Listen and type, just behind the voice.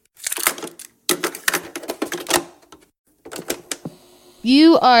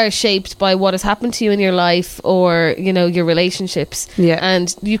you are shaped by what has happened to you in your life or, you know, your relationships. Yeah.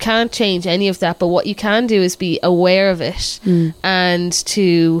 And you can't change any of that. But what you can do is be aware of it and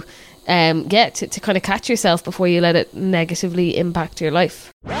to kind of catch yourself before you let it negatively impact your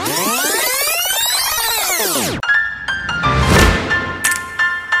life.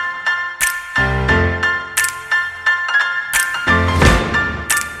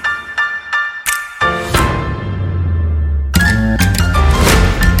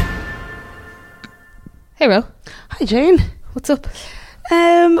 Hey Ro. Hi Jane. What's up?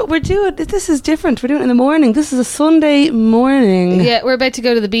 This is different. We're doing it in the morning. This is a Sunday morning. Yeah, we're about to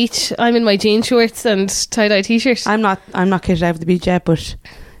go to the beach. I'm in my jean shorts and tie-dye t-shirt. I'm not kitted out of the beach yet, but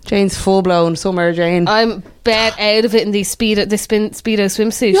Jane's full blown summer Jane. I'm bed out of it in the Speedo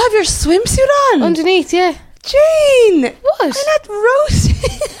swimsuit. You have your swimsuit on? Underneath, yeah. Jane! What? I'm not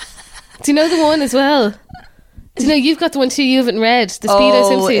roasting. Do you know the one as well? Do you know you've got the one too? You haven't read the Speedo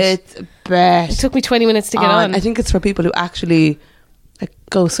swimsuit. It's bet. It took me 20 minutes to get on. I think it's for people who actually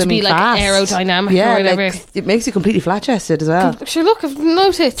go swimming to be like fast. Aerodynamic yeah, or whatever. Like, it makes you completely flat chested as well. Sure, look, I've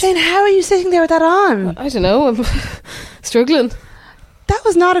noticed. Jane, how are you sitting there with that on? I don't know. I'm struggling. That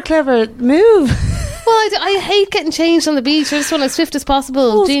was not a clever move. Well, I hate getting changed on the beach. I just want as swift as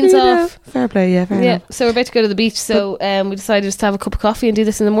possible. Jeans off. Fair play, yeah, fair enough. So we're about to go to the beach. So we decided just to have a cup of coffee and do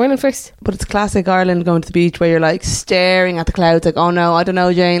this in the morning first. But it's classic Ireland going to the beach where you're like staring at the clouds like, oh no, I don't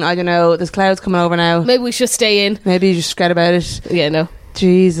know Jane, I don't know, there's clouds coming over now. Maybe we should stay in. Maybe you just forget about it. Yeah, no.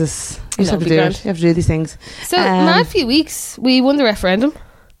 Jesus. You just have to do it. You have to do these things. So mad few weeks. We won the referendum.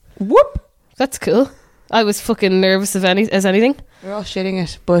 Whoop. That's cool. I was fucking nervous as anything. We're all shitting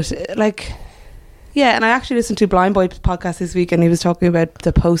it. But yeah, and I actually listened to Blind Boy's podcast this week and he was talking about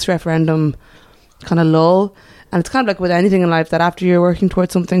the post-referendum kind of lull. And it's kind of like with anything in life that after you're working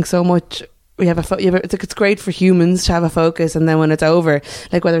towards something so much, it's great for humans to have a focus, and then when it's over,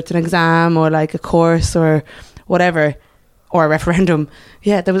 like whether it's an exam or like a course or whatever, or a referendum,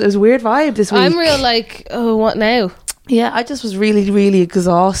 it was a weird vibe this week. I'm real like, oh, what now? Yeah, I just was really, really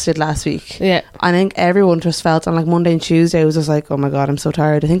exhausted last week. Yeah. I think everyone just felt on like Monday and Tuesday, it was just like, oh my God, I'm so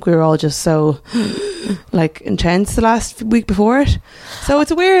tired. I think we were all just so like intense the last week before it. So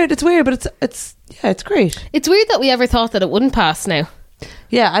it's weird, but it's great. It's weird that we ever thought that it wouldn't pass now.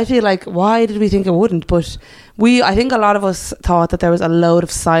 Yeah, I feel like, why did we think it wouldn't? But I think a lot of us thought that there was a load of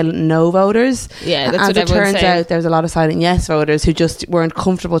silent no voters. Yeah, that's and what as it everyone's turns saying. out, there's a lot of silent yes voters who just weren't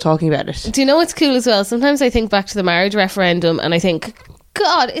comfortable talking about it. Do you know what's cool as well? Sometimes I think back to the marriage referendum and I think,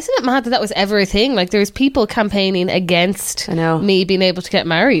 God, isn't it mad that was ever a thing? Like, there's people campaigning against me being able to get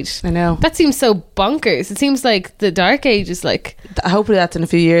married. I know. That seems so bonkers. It seems like the dark ages, like... Hopefully that's in a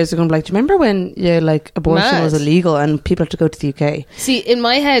few years. They're going to be like, do you remember when abortion was illegal and people had to go to the UK? See, in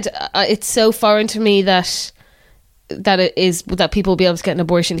my head, it's so foreign to me that people will be able to get an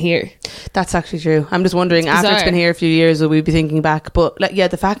abortion here. That's actually true. I'm just wondering, after it's been here a few years, will we be thinking back? But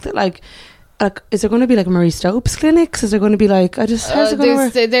the fact that is there going to be like Marie Stopes clinics? Is there going to be like, how's it going to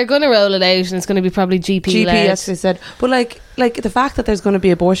work? They're going to roll it out and it's going to be probably GP led. As they said. But like the fact that there's going to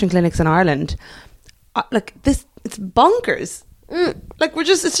be abortion clinics in Ireland, it's bonkers.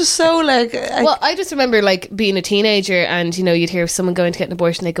 It's just so like... Well, I just remember like being a teenager and, you know, you'd hear someone going to get an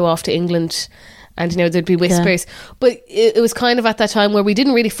abortion, they go off to England and, you know, there'd be whispers. Yeah. But it was kind of at that time where we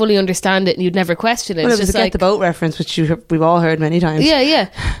didn't really fully understand it and you'd never question it. Well, it was just a Get the Boat reference, which we've all heard many times. Yeah.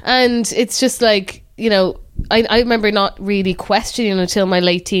 And it's just like, you know, I remember not really questioning until my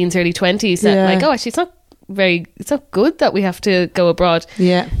late teens, early 20s that like, oh, actually it's not good that we have to go abroad.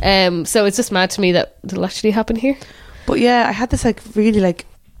 Yeah. So it's just mad to me that it'll actually happen here. But yeah, I had this like really like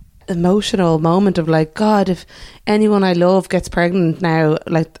emotional moment of like, God, if anyone I love gets pregnant now,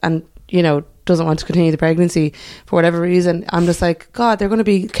 like, and you know, doesn't want to continue the pregnancy for whatever reason, I'm just like, God, they're going to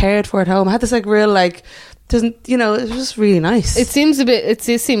be cared for at home. I had this like real like, it was just really seems it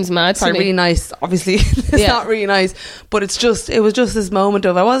seems mad to me. Really nice, obviously. It's not really nice, but it was just this moment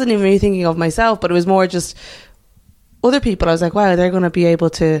of, I wasn't even really thinking of myself, but it was more just other people. I was like, wow, they're going to be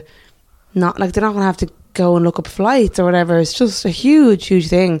able to they're not going to have to go and look up flights or whatever. It's just a huge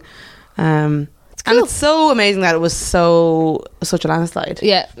thing. It's cool. And it's so amazing that it was such a landslide.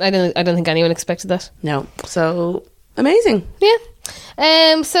 Yeah, I don't think anyone expected that. No, so amazing. Yeah.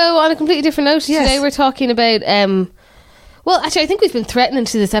 So on a completely different note, today we're talking about well, actually I think we've been threatening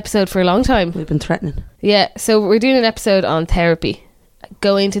to this episode for a long time. We've been threatening. Yeah, so we're doing an episode on therapy.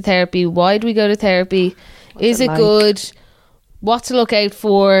 Going to therapy. Why do we go to therapy? Is it like? Good? What to look out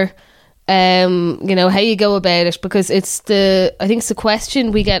for? You know, how you go about it, because I think it's the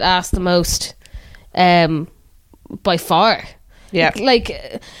question we get asked the most by far. Yeah.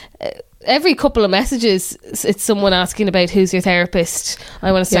 Like every couple of messages it's someone asking about who's your therapist.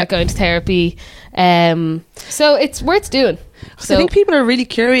 I want to start going to therapy. So it's worth doing. So I think people are really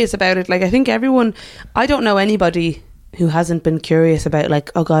curious about it. Like, I think everyone, I don't know anybody who hasn't been curious about,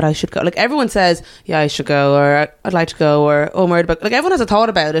 like, oh God, I should go. Like, everyone says, yeah, I should go, or I'd like to go, or oh, I'm worried about. Like, everyone has a thought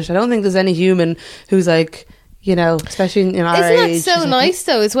about it. I don't think there's any human who's like, you know, especially in our age. Isn't that so nice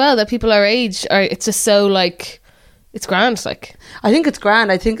though, as well, that people our age are? It's just so like, it's grand. Like, I think it's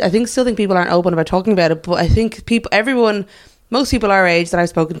grand. I still think people aren't open about talking about it, but I think most people our age that I've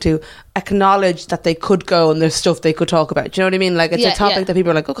spoken to acknowledge that they could go and there's stuff they could talk about. Do you know what I mean? Like, it's a topic that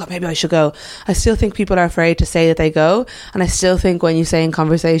people are like, oh God, maybe I should go. I still think people are afraid to say that they go. And I still think when you say in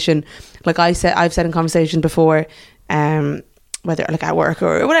conversation, like I've said in conversation before, whether like at work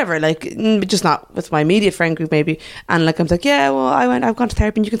or whatever, like just not with my immediate friend group maybe. And like, I'm like, yeah, well, I've gone to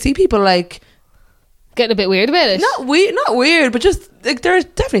therapy, and you can see people like, getting a bit weird about it. Not weird, but just like they're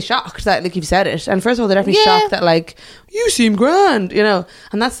definitely shocked that like you've said it. And first of all, they're definitely shocked that like you seem grand, you know.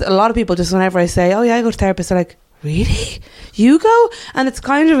 And that's a lot of people. Just whenever I say, "Oh yeah, I go to therapist," they're like, "Really? You go?" And it's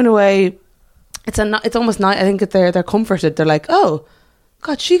kind of in a way, it's almost not. I think that they're comforted. They're like, "Oh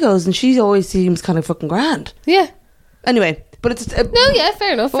God, she goes, and she always seems kind of fucking grand." Yeah. Anyway, but it's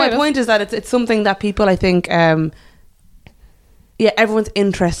fair enough. My point is that it's something that people, I think. Everyone's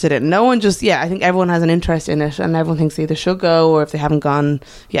interested in. No one just, I think everyone has an interest in it, and everyone thinks they either should go or if they haven't gone,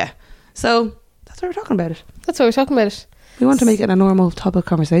 So that's why we're talking about it. We want to make it a normal topic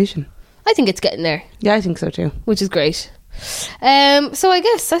conversation. I think it's getting there. Yeah, I think so too. Which is great. So I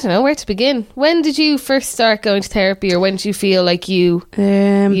guess, I don't know where to begin. When did you first start going to therapy, or when did you feel like you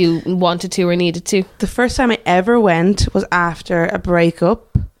wanted to or needed to? The first time I ever went was after a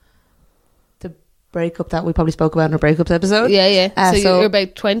breakup. Breakup that we probably spoke about in our breakups episode. So you're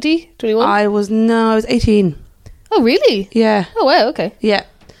about 20, 21? I was 18. Oh really? Yeah. Oh wow, okay. Yeah.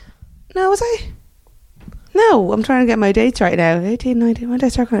 No, was I? No, I'm trying to get my dates right now. 18, 19, when did I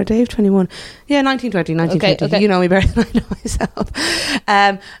start going to Dave? 21. Yeah, 19, 20. Okay. You know me better than I know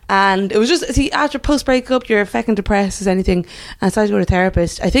myself. And it was just, see, after post-breakup, you're fucking depressed as anything, and I started to go to a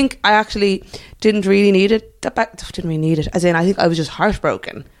therapist. I think I actually didn't really need it. As in, I think I was just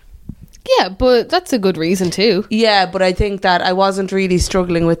heartbroken. Yeah, but that's a good reason too. Yeah, but I think that I wasn't really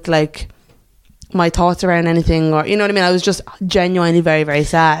struggling with like my thoughts around anything, or you know what I mean. I was just genuinely very, very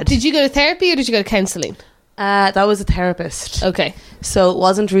sad. Did you go to therapy or did you go to counselling? That was a therapist. Okay. So it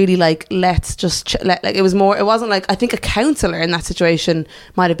wasn't really like let's just like it was more. It wasn't like, I think a counsellor in that situation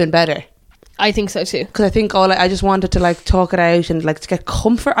might have been better. I think so too. Because I think I just wanted to like talk it out and like to get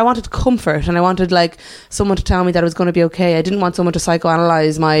comfort. I wanted comfort, and I wanted like someone to tell me that it was going to be okay. I didn't want someone to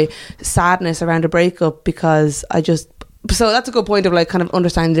psychoanalyze my sadness around a breakup, because so that's a good point of like kind of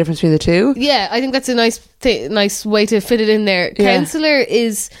understanding the difference between the two. Yeah, I think that's a nice way to fit it in there. Yeah. Counsellor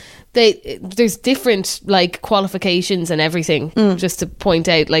is there's different like qualifications and everything. Just to point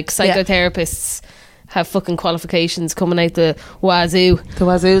out, like psychotherapists have fucking qualifications coming out the wazoo.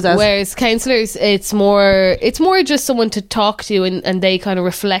 Whereas counsellors, it's more just someone to talk to, and they kind of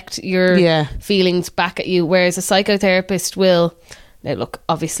reflect your feelings back at you. Whereas a psychotherapist will, now look,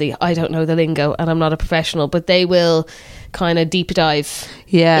 obviously I don't know the lingo and I'm not a professional, but they will kind of deep dive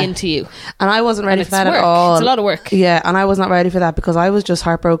into you. And I wasn't ready for that at all. It's a lot of work. Yeah, and I was not ready for that, because I was just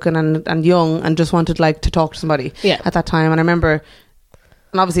heartbroken and young and just wanted like to talk to somebody at that time. And I remember,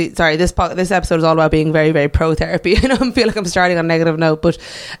 and obviously, sorry, this episode is all about being very, very pro therapy. I feel like I'm starting on a negative note, but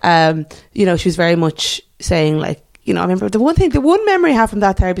she was very much saying like, I remember the one memory I have from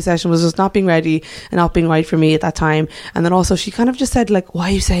that therapy session was just not being ready and not being right for me at that time. And then also she kind of just said like, why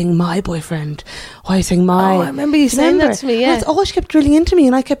are you saying my boyfriend? Why are you saying my? Oh, I remember you saying that to me. Yeah. That's all she kept drilling into me,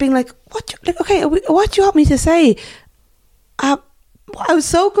 and I kept being like, what? Like, okay, what do you want me to say? I was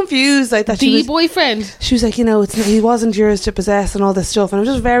so confused, like that. Boyfriend. She was like, he wasn't yours to possess and all this stuff, and I was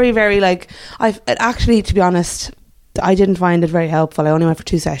just very, very like. Actually, to be honest, I didn't find it very helpful. I only went for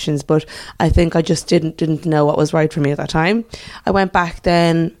 2 sessions, but I think I just didn't know what was right for me at that time. I went back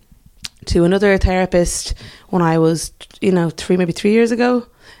then to another therapist when I was, 3 years ago.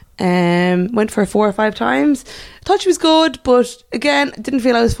 Went for 4 or 5 times. Thought she was good, but again, didn't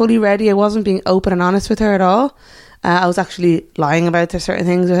feel I was fully ready. I wasn't being open and honest with her at all. I was actually lying about certain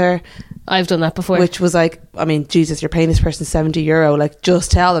things with her. I've done that before. Which was like, I mean, Jesus, you're paying this person €70. Like, just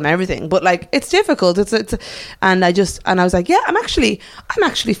tell them everything. But like, it's difficult. And I was like, yeah, I'm actually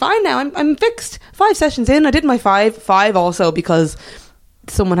fine now. I'm fixed. 5 sessions in, I did my 5 also because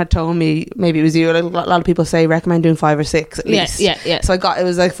someone had told me, maybe it was you. A lot of people say recommend doing 5 or 6 at least. Yeah. So it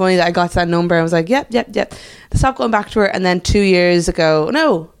was like funny that I got to that number. I was like, yep. I stopped going back to her, and then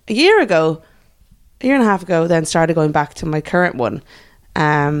a year and a half ago, then started going back to my current one.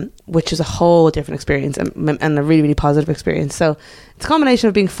 which is a whole different experience and a really, really positive experience. So it's a combination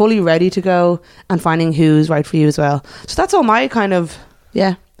of being fully ready to go and finding who's right for you as well. So that's all my kind of,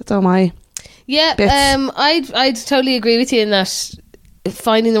 that's all my bits. I'd totally agree with you in that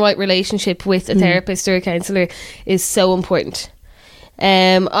finding the right relationship with a therapist or a counsellor is so important.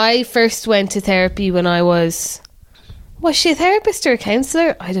 I first went to therapy when I was she a therapist or a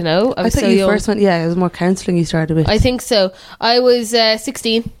counsellor? I don't know. I thought you first went, it was more counselling you started with. I think so. I was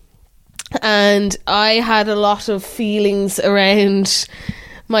 16 and I had a lot of feelings around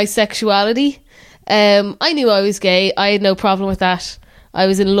my sexuality. I knew I was gay. I had no problem with that. I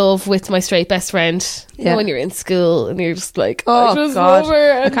was in love with my straight best friend. You know, when you're in school and you're just like, I just love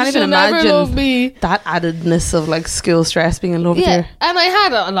her and I can't even imagine love me. That addedness of like school stress being in love with her. And I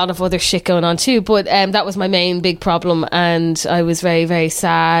had a lot of other shit going on too, but that was my main big problem, and I was very, very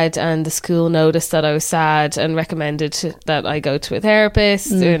sad, and the school noticed that I was sad and recommended that I go to a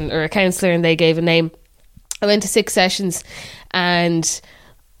therapist or a counsellor, and they gave a name. I went to 6 sessions and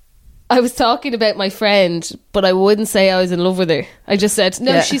I was talking about my friend, but I wouldn't say I was in love with her. I just said,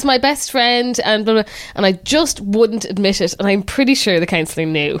 no, she's my best friend, and blah, blah, and I just wouldn't admit it. And I'm pretty sure the counsellor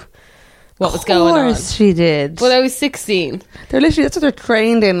knew what was going on. Of course she did. But I was 16. They're literally, that's what they're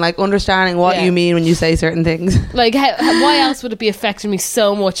trained in, like understanding what you mean when you say certain things. Like, why else would it be affecting me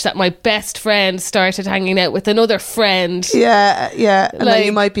so much that my best friend started hanging out with another friend? Yeah. And then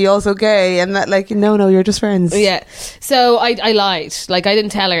you might be also gay, and that, like, no, you're just friends. Yeah. So I lied. Like, I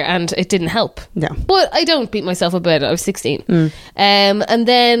didn't tell her, and it didn't help. Yeah. But I don't beat myself up about it. I was 16. And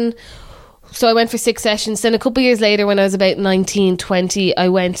then... So I went for 6 sessions. Then a couple of years later, when I was about 19, 20, I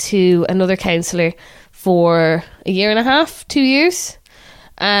went to another counsellor for a year and a half, 2 years.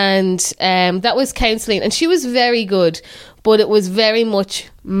 And that was counselling. And she was very good, but it was very much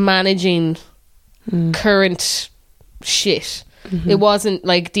managing current shit. It wasn't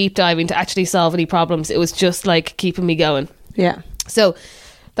like deep diving to actually solve any problems. It was just like keeping me going. Yeah. So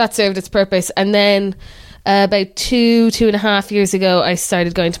that served its purpose. And then... about 2.5 years ago, I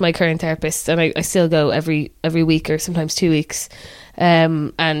started going to my current therapist, and I still go every week or sometimes 2 weeks.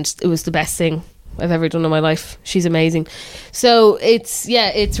 And it was the best thing I've ever done in my life. She's amazing. So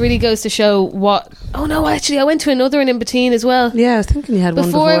it really goes to show what... Oh no, actually, I went to another one in between as well. Yeah, I was thinking you had one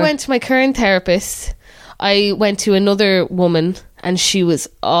before. Before I went to my current therapist, I went to another woman, and she was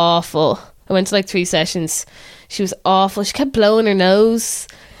awful. I went to like 3 sessions. She was awful. She kept blowing her nose.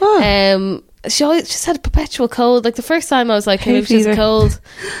 Oh. She always just had a perpetual cold. Like the first time I was like, hey, it's just a cold.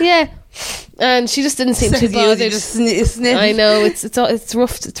 Yeah. And she just didn't seem too bothered. Just sniff. I know, it's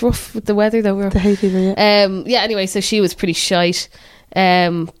rough. It's rough with the weather though. The hay fever, anyway, so she was pretty shite.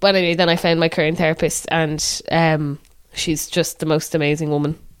 But anyway, then I found my current therapist, and she's just the most amazing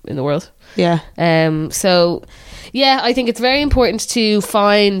woman in the world. Yeah. So yeah, I think it's very important to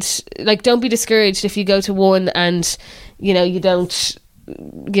find, like, don't be discouraged if you go to one and you don't,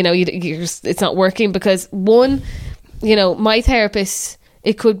 it's not working, because one, my therapist,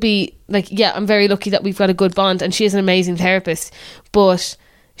 it could be like, I'm very lucky that we've got a good bond, and she is an amazing therapist, but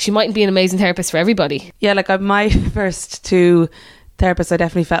she mightn't be an amazing therapist for everybody. Yeah, like my first 2 therapists, I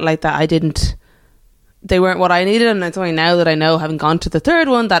definitely felt like that they weren't what I needed, and it's only now that I know, having gone to the 3rd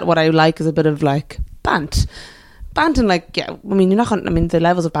one, that what I like is a bit of like banting, like, I mean, the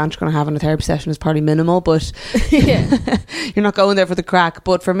levels of bant you're going to have in a therapy session is probably minimal, but you're not going there for the crack.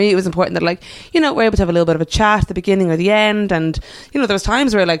 But for me, it was important that, like, we're able to have a little bit of a chat at the beginning or the end, and there was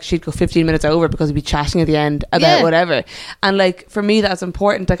times where, like, she'd go 15 minutes over because we'd be chatting at the end about whatever, and, like, for me, that's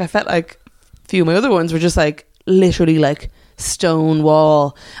important. Like, I felt like a few of my other ones were just, like, literally, like, stone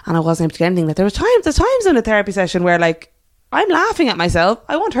wall, and I wasn't able to get anything. Like, there's times in a therapy session where, like, I'm laughing at myself.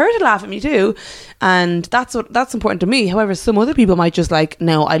 I want her to laugh at me too. And that's important to me. However, some other people might just like,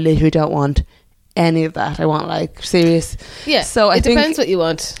 no, I literally don't want any of that. I want like serious. Yeah. So it depends what you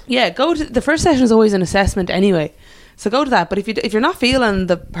want. Yeah. Go to the first session is always an assessment anyway. So go to that. But if you're not feeling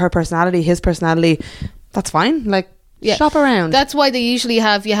her personality, his personality, that's fine. Like, shop around. That's why they usually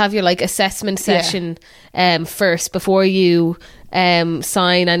have your like assessment session first before you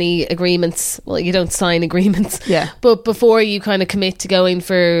sign any agreements. Well, you don't sign agreements, but before you kind of commit to going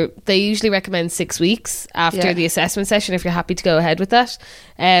for, they usually recommend 6 weeks after the assessment session if you're happy to go ahead with that.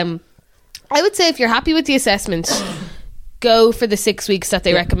 I would say if you're happy with the assessment, go for the 6 weeks that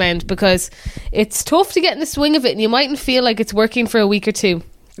they recommend, because it's tough to get in the swing of it, and you mightn't feel like it's working for a week or 2.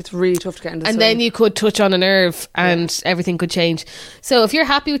 It's really tough to get into. And then you could touch on a nerve and everything could change. So if you're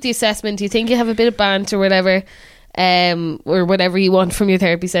happy with the assessment, you think you have a bit of bant or whatever, or whatever you want from your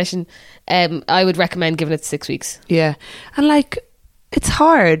therapy session, I would recommend giving it 6 weeks. Yeah. And like, it's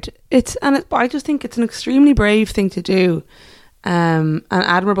hard. I just think it's an extremely brave thing to do. an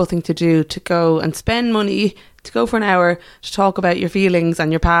admirable thing to do, to go and spend money to go for an hour to talk about your feelings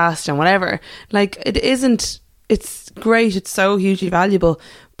and your past and whatever. Like, it's great, it's so hugely valuable,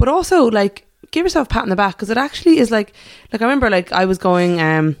 but also like give yourself a pat on the back, because it actually is like I remember like I was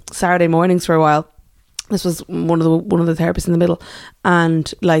going Saturday mornings for a while. This was one of the therapists in the middle,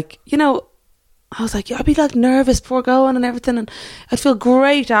 and like, you know, I was like, yeah, I'd be like nervous before going and everything, and I'd feel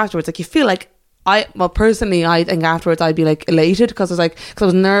great afterwards. Like, you feel like personally, I think afterwards I'd be like elated because I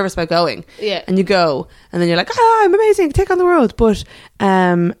was nervous about going. Yeah. And you go, and then you're like, I'm amazing, take on the world. But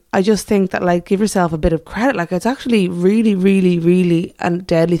I just think that, like, give yourself a bit of credit. Like, it's actually really, really, really a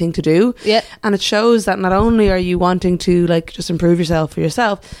deadly thing to do. Yeah. And it shows that not only are you wanting to like just improve yourself for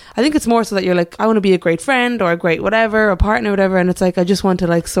yourself, I think it's more so that you're like, I want to be a great friend or a great whatever, a partner, whatever. And it's like, I just want to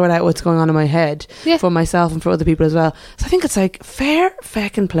like sort out what's going on in my head for myself and for other people as well. So I think it's like fair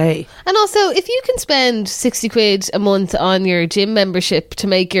feckin' play. And also, if you can spend 60 quid a month on your gym membership to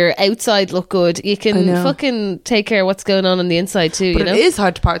make your outside look good, you can fucking take care of what's going on the inside too. But you know? It is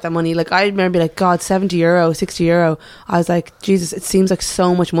hard to part that money. Like, I remember like, God, €70, €60. I was like, Jesus, it seems like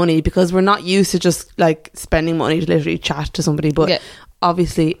so much money, because we're not used to just like spending money to literally chat to somebody. But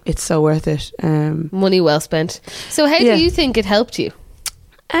obviously it's so worth it. Money well spent. So how do you think it helped you?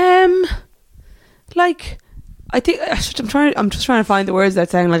 Like, I think I'm just trying to find the words that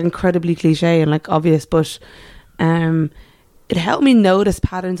sound like incredibly cliche and like obvious, but it helped me notice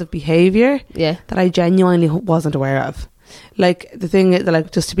patterns of behaviour that I genuinely wasn't aware of. Like, the thing that,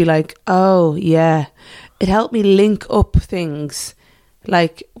 like, just to be like, oh yeah, it helped me link up things.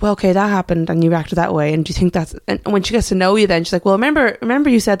 Like, well, okay, that happened and you reacted that way, and do you think that's, and when she gets to know you, then she's like, well, remember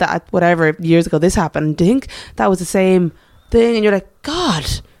you said that at whatever years ago this happened, do you think that was the same thing? And you're like, God,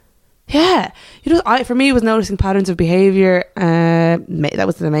 yeah. You know, for me, it was noticing patterns of behaviour. That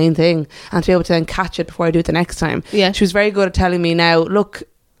was the main thing, and to be able to then catch it before I do it the next time. Yeah. She was very good at telling me, now look,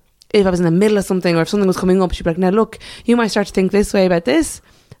 if I was in the middle of something or if something was coming up, she'd be like, now look, you might start to think this way about this,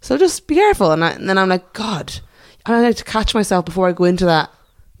 so just be careful. And then I'm like, God, I like to catch myself before I go into that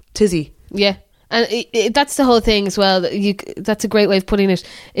tizzy. Yeah. And that's the whole thing as well. That's a great way of putting it.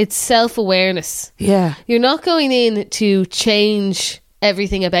 It's self-awareness. Yeah. You're not going in to change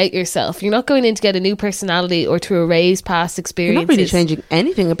everything about yourself. You're not going in to get a new personality or to erase past experiences. You're not really changing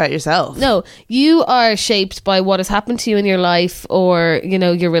anything about yourself. No, you are shaped by what has happened to you in your life, or, you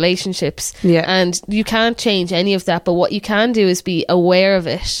know, your relationships. Yeah. And you can't change any of that, but what you can do is be aware of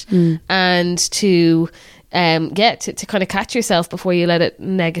it and to to kind of catch yourself before you let it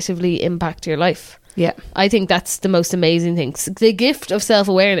negatively impact your life. Yeah. I think that's the most amazing thing. The gift of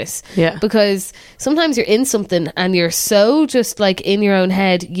self-awareness. Yeah. Because sometimes you're in something and you're so just like in your own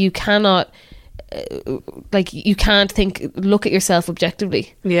head, you cannot you can't look at yourself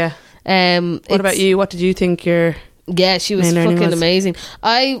objectively. Yeah. What about you? What did you think your... Yeah, she was fucking amazing.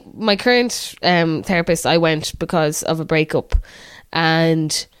 My current therapist, I went because of a breakup,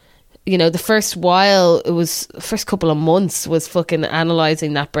 and you know, the first couple of months was fucking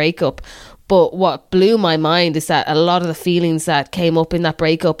analysing that breakup. But what blew my mind is that a lot of the feelings that came up in that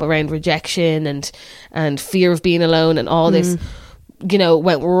breakup around rejection and fear of being alone and all this, you know,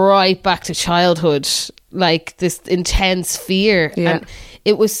 went right back to childhood, like this intense fear. Yeah. And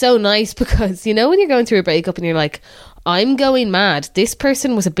it was so nice because, you know, when you're going through a breakup and you're like, I'm going mad, this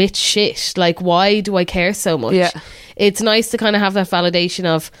person was a bit shit, like, why do I care so much? Yeah. It's nice to kind of have that validation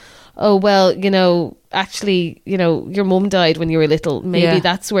of, oh, well, you know, actually, you know, your mum died when you were little. Maybe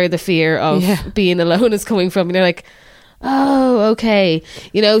that's where the fear of being alone is coming from. And you're like, oh, okay.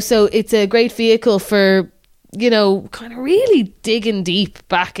 You know, so it's a great vehicle for, you know, kind of really digging deep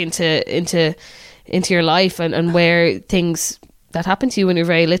back into your life and where things that happened to you when you're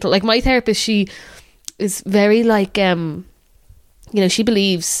very little. Like, my therapist, she is very like, you know, she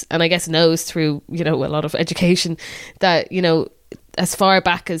believes, and I guess knows through, you know, a lot of education, that, you know, as far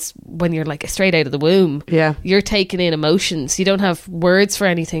back as when you're like straight out of the womb, you're taking in emotions. You don't have words for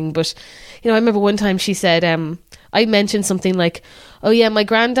anything. But, you know, I remember one time she said, I mentioned something like, oh yeah, my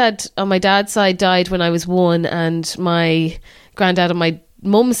granddad on my dad's side died when I was 1, and my granddad on my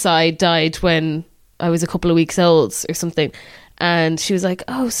mum's side died when I was a couple of weeks old or something. And she was like,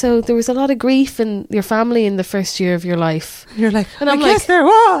 oh, so there was a lot of grief in your family in the first year of your life. And you're like, and I'm like, yes, there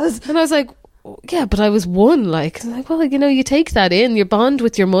was. And I was like, yeah, but I was 1. Like, well, you know, you take that in. Your bond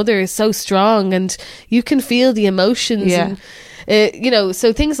with your mother is so strong, and you can feel the emotions. Yeah. And, you know,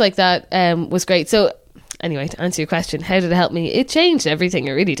 so things like that was great. So anyway, to answer your question, how did it help me? It changed everything.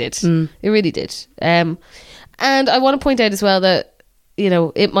 It really did. It really did. And I want to point out as well that, you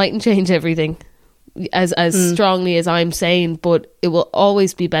know, it mightn't change everything. as strongly as I'm saying, but it will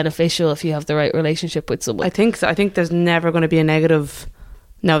always be beneficial if you have the right relationship with someone. I think so. I think there's never going to be a negative.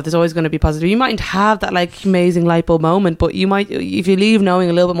 No, there's always going to be positive. You mightn't have that like amazing light bulb moment, but you might, if you leave knowing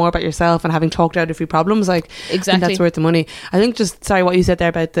a little bit more about yourself and having talked out a few problems, like Exactly. that's worth the money. I think just, sorry, what you said there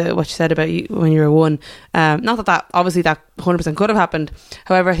about what you said about you when you were one, not that obviously that 100% could have happened.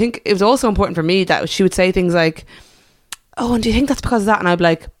 However, I think it was also important for me that she would say things like, oh, and do you think that's because of that? And I'd be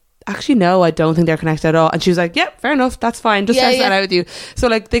like, actually no, I don't think they're connected at all. And she was like, yep, fair enough, that's fine, just test that out with you. So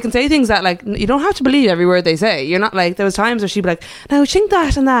like they can say things that like you don't have to believe every word they say. You're not like, there was times where she'd be like, no, think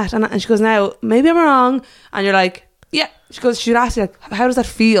that and that, and she goes, now maybe I'm wrong, and you're like, yeah. She goes, she'd ask you like, how does that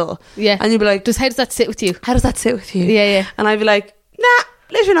feel? Yeah. And you'd be like, just how does that sit with you? How does that sit with you? Yeah. And I'd be like, nah,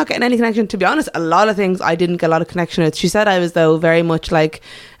 literally not getting any connection. To be honest, a lot of things I didn't get a lot of connection with. She said I was though very much like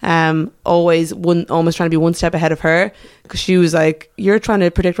almost trying to be one step ahead of her, because she was like, you're trying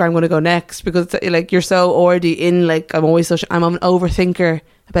to predict where I'm going to go next, because like you're so already in, like I'm an overthinker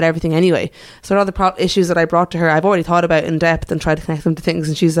about everything anyway. So a lot of the issues that I brought to her, I've already thought about in depth and tried to connect them to things,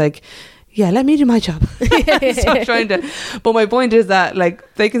 and she's like, yeah, let me do my job. Stop trying to. But my point is that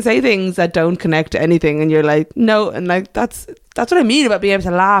like they can say things that don't connect to anything, and you're like, no, and like that's what I mean about being able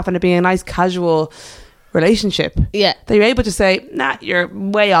to laugh and it being a nice casual relationship. Yeah. That you're able to say, nah, you're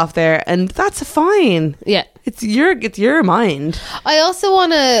way off there, and that's fine. Yeah. It's your mind. I also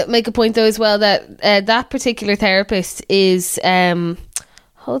want to make a point though as well that that particular therapist is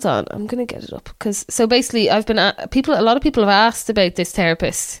hold on, I'm gonna get it up, because so basically I've been a lot of people have asked about this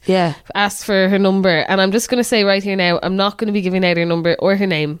therapist, asked for her number, and I'm just gonna say right here now, I'm not going to be giving out her number or her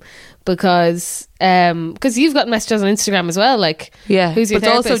name, because you've got messages on Instagram as well, like, who's your but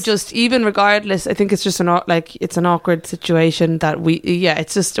therapist? also just, even regardless, I think it's just it's an awkward situation that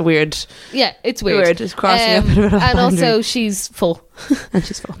it's just a weird, it's weird, it's crossing a bit of a and boundary. also she's full. And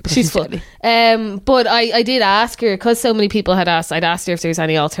she's full. She's full. But I did ask her, because so many people had asked, I'd asked her if there's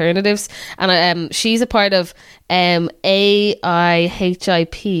any alternatives, and she's a part of AIHIP.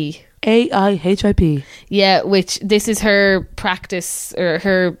 AIHIP. Yeah, which this is her practice, or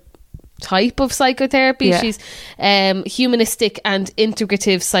her type of psychotherapy. She's humanistic and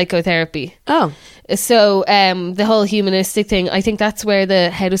integrative psychotherapy. Oh. So the whole humanistic thing, I think that's where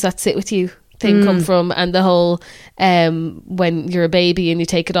the how does that sit with you thing come from, and the whole when you're a baby and you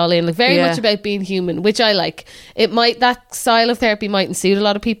take it all in, like very much about being human, which I like. That style of therapy mightn't suit a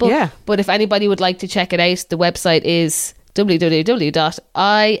lot of people, but if anybody would like to check it out, the website is www.iahip.org.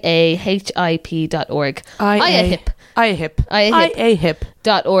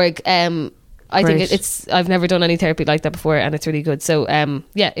 IAHIP.org. I think it's I've never done any therapy like that before, and it's really good. So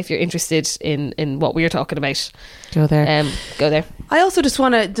if you're interested in what we're talking about, go there. I also just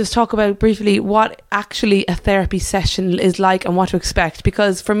want to talk about briefly what actually a therapy session is like and what to expect,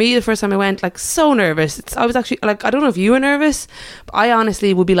 because for me, the first time I went, like, so nervous. I was actually like, I don't know if you were nervous, but I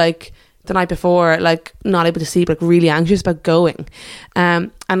honestly would be like, the night before, like, not able to sleep, like really anxious about going,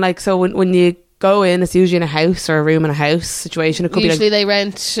 and like, so when you go in, it's usually in a house or a room in a house situation. It could usually be like, they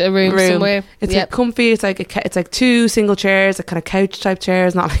rent a room somewhere. It's like comfy. It's like two single chairs, like kind of couch type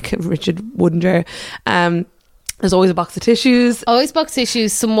chairs, not like a rigid wooden chair. There's always a box of tissues.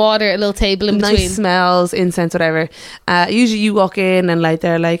 Some water, a little table in between. Nice smells, incense, whatever. Usually you walk in and like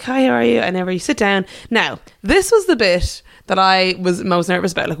they're like, hi, how are you? And whenever you sit down. Now, this was the bit that I was most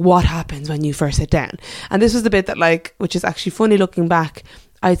nervous about. Like, what happens when you first sit down? And this was the bit that, like, which is actually funny looking back.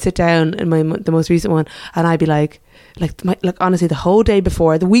 I'd sit down in the most recent one, and I'd be like honestly, the whole day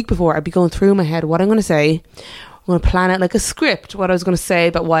before, the week before, I'd be going through my head what I'm going to say. I'm going to plan out like a script, what I was going to say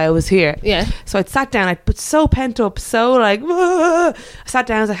about why I was here. Yeah. So I'd sat down, I'd put so pent up, so like, I sat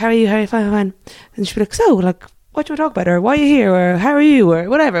down, I was like, how are you? Fine. And she'd be like, so, like, what do you want to talk about? Or why are you here? Or how are you? Or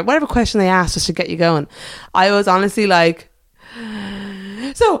whatever question they asked just to get you going. I was honestly like,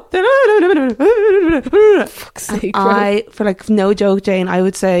 so, fuck's sake, for like, no joke, Jane, I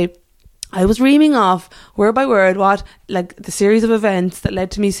would say, I was reaming off word by word what, like, the series of events that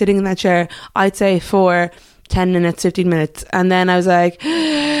led to me sitting in that chair, I'd say for 10 minutes, 15 minutes. And then I was like,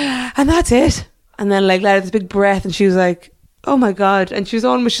 and that's it. And then, like, let out this big breath, and she was like, oh my God. And she's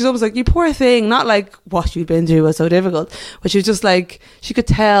almost like, you poor thing. Not like what you'd been through was so difficult, but she was just like, she could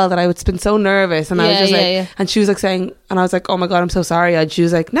tell that I would been so nervous. And I was just and she was like saying, and I was like, oh my God, I'm so sorry. And she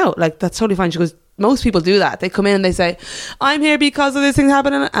was like, no, like, that's totally fine. She goes, most people do that. They come in and they say, I'm here because of this thing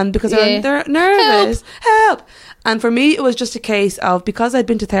happening, and because they're nervous. Help. And for me, it was just a case of, because I'd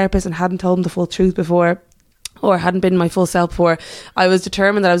been to therapists and hadn't told them the full truth before, or hadn't been my full self before, I was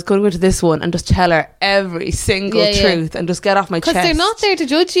determined that I was going to go to this one and just tell her every single truth and just get off my chest. Because they're not there to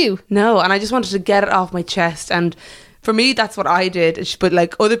judge you. No, and I just wanted to get it off my chest. And for me, that's what I did. But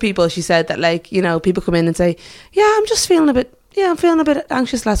like other people, she said that like, you know, people come in and say, yeah, I'm feeling a bit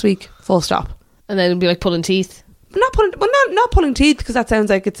anxious last week, full stop. And then it'd be like pulling teeth. Not pulling teeth, because that sounds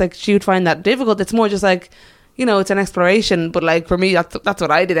like it's like she would find that difficult. It's more just like, you know, it's an exploration. But like for me, that's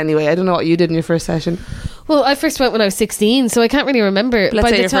what I did anyway. I don't know what you did in your first session. Well, I first went when I was 16, so I can't really remember. But let's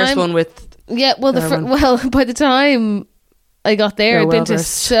say your first one with... Yeah, well, by the time I got there, I'd been to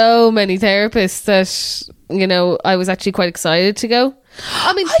so many therapists that, you know, I was actually quite excited to go.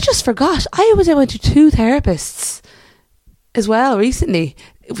 I mean, I just forgot. I went to 2 therapists as well recently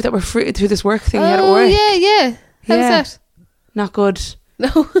that were free through this work thing you had at work. Yeah. How's that? Not good.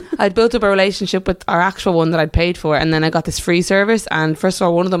 No. I'd built up a relationship with our actual one that I'd paid for, and then I got this free service, and first of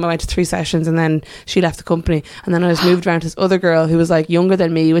all, one of them I went to 3 sessions, and then she left the company, and then I was moved around to this other girl who was like younger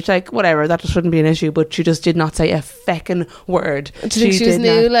than me, which like whatever, that shouldn't be an issue, but she just did not say a feckin' word. Do you think she was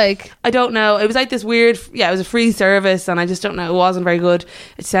new? Like, I don't know, it was like this weird, it was a free service, and I just don't know, it wasn't very good.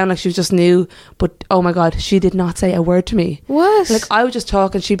 It sounded like she was just new, but oh my god, she did not say a word to me. What? Like I would just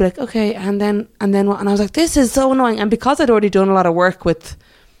talk and she'd be like, okay, and then what? And I was like, this is so annoying. And because I'd already done a lot of work with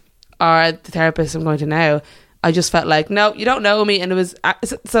the therapist I'm going to now, I just felt like, no, you don't know me. And it was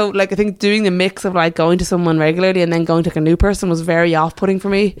so like, I think doing the mix of like going to someone regularly and then going to like a new person was very off-putting for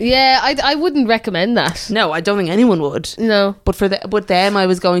me. Yeah, I wouldn't recommend that. No, I don't think anyone would. No, but but them I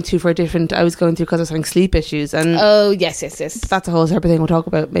was going through because I was having sleep issues. And yes, that's a whole separate thing we'll talk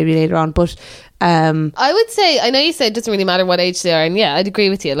about maybe later on. But I would say, I know you said it doesn't really matter what age they are, and yeah, I'd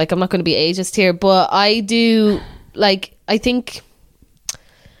agree with you. Like, I'm not going to be ageist here, but I do, like, I think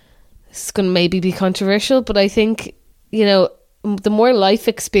it's going to maybe be controversial, but I think, you know, the more life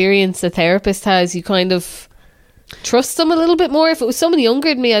experience the therapist has, you kind of trust them a little bit more. If it was someone younger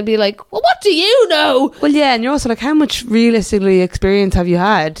than me, I'd be like, well, what do you know? Well, yeah, and you're also like, how much realistically experience have you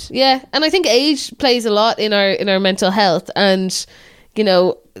had? Yeah, and I think age plays a lot in our mental health, and, you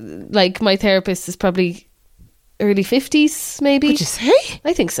know, like my therapist is probably early 50s, maybe. Would you say?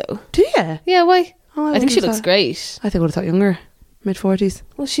 I think so. Do you? Yeah, why? Oh, I think she looks great. I think I would have thought younger. Mid-40s.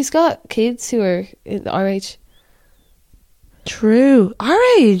 Well, she's got kids who are our age. True. Our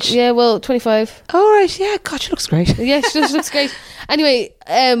age? Yeah, well, 25. Oh, right. Yeah, God, she looks great. Yeah, she just looks great. Anyway,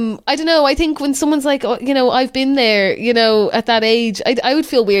 I don't know. I think when someone's like, oh, you know, I've been there, you know, at that age, I would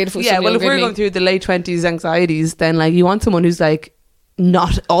feel weird if it was someone if we're going through the late 20s anxieties, then like you want someone who's like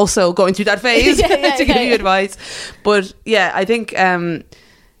not also going through that phase to give you advice. But yeah, I think...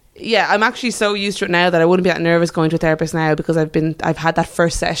 I'm actually so used to it now that I wouldn't be that nervous going to a therapist now, because I've had that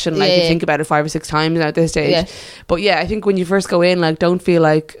first session, like you think about it 5 or 6 times now at this stage. Yeah. But yeah, I think when you first go in, like, don't feel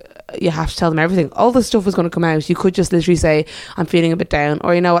like you have to tell them everything. All the stuff was going to come out. You could just literally say, I'm feeling a bit down,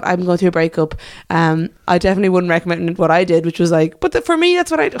 or you know what, I'm going through a breakup. I definitely wouldn't recommend what I did, which was like, but for me,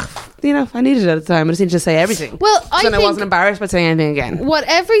 that's what I needed at the time. I just needed to say everything. Well, I wasn't embarrassed by saying anything again.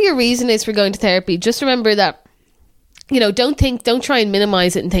 Whatever your reason is for going to therapy, just remember that, you know, don't try and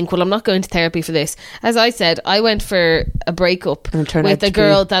minimize it and think, well, I'm not going to therapy for this. As I said, I went for a breakup with a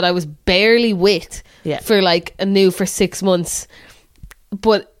girl that I was barely with for 6 months,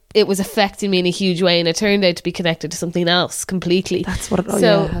 but it was affecting me in a huge way, and it turned out to be connected to something else completely. That's what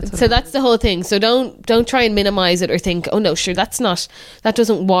that's the whole thing. So don't try and minimize it or think, oh no, sure, that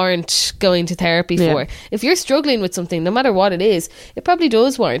doesn't warrant going to therapy for. If you're struggling with something, no matter what it is, it probably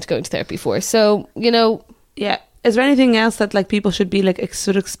does warrant going to therapy for. So, you know, yeah. Is there anything else that like people should be like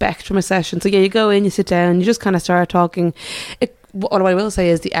should expect from a session? So yeah, you go in, you sit down, you just kind of start talking. What I will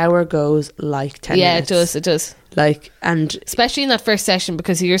say is the hour goes like 10 minutes. Yeah, it does. Like, and especially in that first session,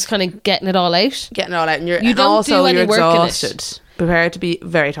 because you're just kind of getting it all out. And you don't do any work exhausted. In it. Prepare to be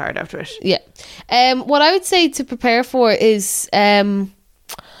very tired after it. Yeah. What I would say to prepare for is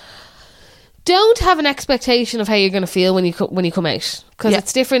don't have an expectation of how you're going to feel when you come out, because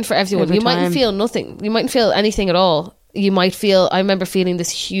it's different for everyone. You mightn't feel nothing. You mightn't feel anything at all. You might feel... I remember feeling this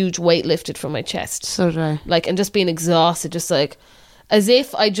huge weight lifted from my chest. So did I. Like, and just being exhausted, just like as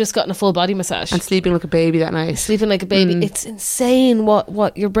if I'd just gotten a full body massage. And sleeping like a baby that night. Sleeping like a baby. It's insane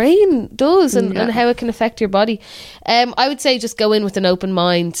what your brain does and how it can affect your body. I would say just go in with an open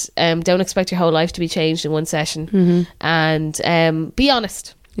mind. Don't expect your whole life to be changed in one session. And be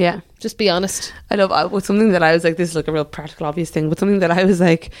honest. Yeah. Just be honest. I love with something that I was like, this is like a real practical obvious thing, but something that I was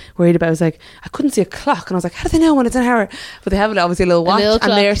like worried about was like, I couldn't see a clock, and I was like, how do they know when it's an hour? But they have obviously a little watch,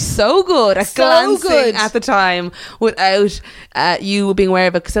 and they're so good at glancing at the time without you being aware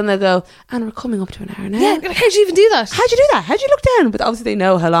of it, because then they'll go, and we're coming up to an hour now. Yeah, how'd you even do that? How'd you do that? How'd you look down? But obviously they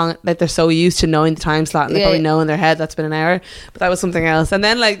know how long, like they're so used to knowing the time slot, and they probably know in their head that's been an hour. But that was something else. And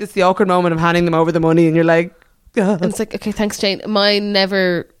then like it's the awkward moment of handing them over the money, and you're like, And it's like, okay, thanks, Jane. Mine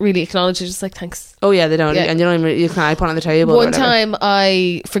never really acknowledges, just like, thanks. Oh yeah, they don't. Yeah. And you don't even, you can I put it on the table. One time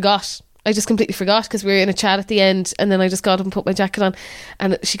I forgot. I just completely forgot because we were in a chat at the end, and then I just got up and put my jacket on,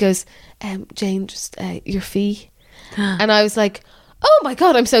 and she goes, Jane, just your fee. And I was like, oh my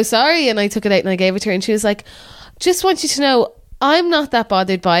God, I'm so sorry. And I took it out and I gave it to her, and she was like, just want you to know, I'm not that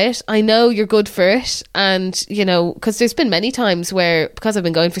bothered by it. I know you're good for it. And, you know, because there's been many times where, because I've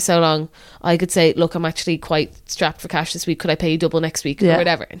been going for so long, I could say, look, I'm actually quite strapped for cash this week. Could I pay you double next week or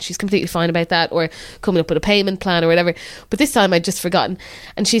whatever? And she's completely fine about that, or coming up with a payment plan or whatever. But this time I'd just forgotten.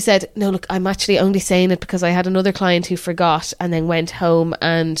 And she said, no, look, I'm actually only saying it because I had another client who forgot and then went home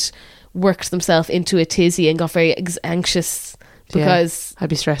and worked themselves into a tizzy and got very anxious. Because I'd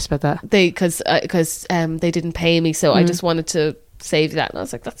be stressed about that. Because they didn't pay me, so I just wanted to save that. And I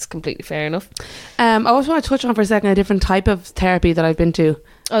was like, that's completely fair enough. I also want to touch on for a second a different type of therapy that I've been to.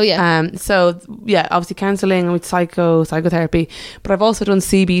 Oh yeah. So yeah, obviously counselling and with psychotherapy, but I've also done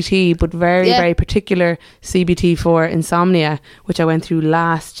CBT, but very particular CBT for insomnia, which I went through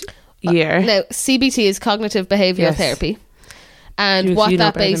last year. Now CBT is cognitive behavioural therapy. And what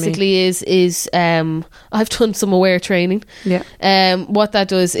that basically is I've done some aware training. Yeah. What that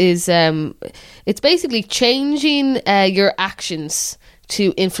does is it's basically changing your actions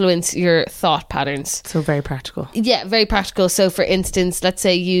to influence your thought patterns. So very practical. Yeah, very practical. So for instance, let's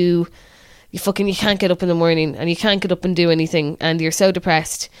say you can't get up in the morning and you can't get up and do anything and you're so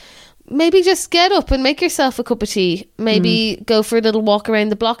depressed. Maybe just get up and make yourself a cup of tea. Maybe go for a little walk around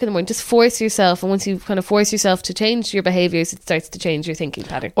the block in the morning. Just force yourself. And once you kind of force yourself to change your behaviours, it starts to change your thinking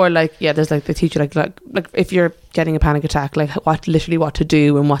pattern. Or there's they teach you like if you're getting a panic attack, like what to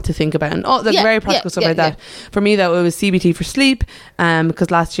do and what to think about. And very practical stuff like that. For me, though, it was CBT for sleep.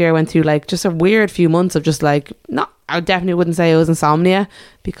 Because last year I went through just a weird few months of just I definitely wouldn't say it was insomnia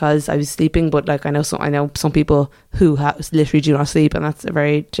because I was sleeping, but I know some people who literally do not sleep, and that's a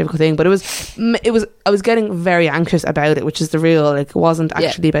very difficult thing. But I was getting very anxious about it, which is the real, it wasn't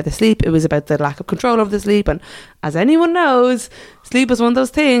actually about the sleep. It was about the lack of control of the sleep. And as anyone knows, sleep is one of those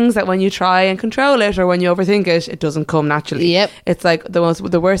things that when you try and control it or when you overthink it, it doesn't come naturally. Yep. It's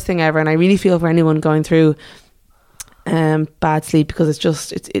the worst thing ever. And I really feel for anyone going through bad sleep, because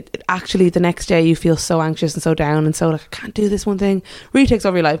it actually the next day you feel so anxious and so down and so I can't do this one thing, really takes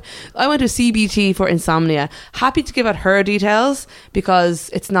over your life. I went to CBT for insomnia. Happy to give out her details because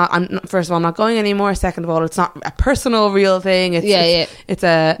first of all, I'm not going anymore. Second of all, it's not a personal real thing. It's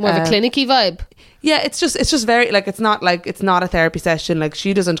a more of a clinicy vibe. Yeah, it's just very it's not a therapy session.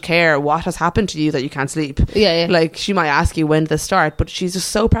 She doesn't care what has happened to you that you can't sleep. Yeah. She might ask you when to start, but she's just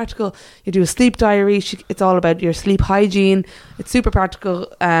so practical. You do a sleep diary. It's all about your sleep hygiene. It's super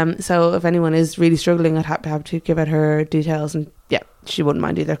practical. So if anyone is really struggling, I'd have to give out her details, and she wouldn't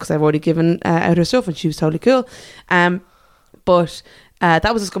mind either because I've already given out her stuff and she was totally cool. But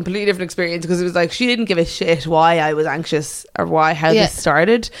that was a completely different experience because it was she didn't give a shit why I was anxious or how this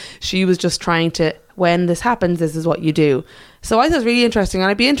started. She was just trying to, when this happens, this is what you do. So I thought it was really interesting,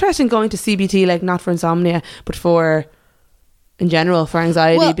 and I'd be interested in going to CBT, not for insomnia, but for in general for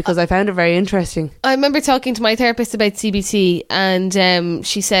anxiety, because I found it very interesting. I remember talking to my therapist about CBT, and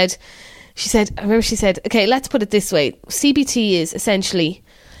she said, okay, let's put it this way. CBT is essentially,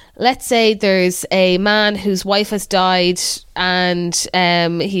 let's say there's a man whose wife has died and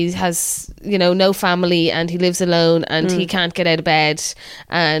he has no family and he lives alone and he can't get out of bed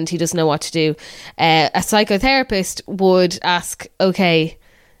and he doesn't know what to do. A psychotherapist would ask, okay,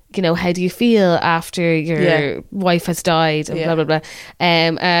 how do you feel after your wife has died and blah blah blah.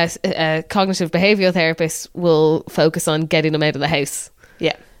 A cognitive behavioural therapist will focus on getting them out of the house.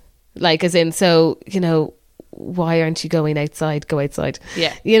 As in, so why aren't you going outside? Go outside.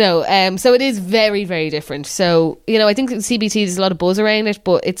 So it is very, very different. So I think CBT, there's a lot of buzz around it,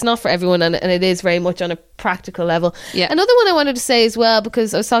 but it's not for everyone, and it is very much on a practical level. Another one I wanted to say as well,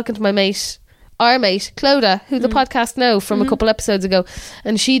 because I was talking to our mate Clodagh, who the podcast know from a couple episodes ago,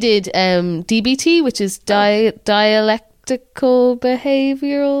 and she did DBT, which is dialectical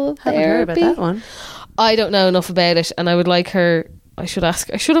behavioural therapy. Haven't heard about that one. I don't know enough about it, and I would like her. I should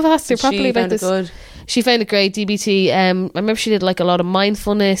have asked her properly about this. Good. She found it great, DBT. I remember she did a lot of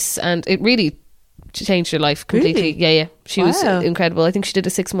mindfulness, and it really changed her life completely. Really? Yeah. She was incredible. I think she did a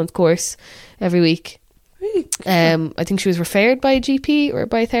 6-month course every week. Really? I think she was referred by a GP or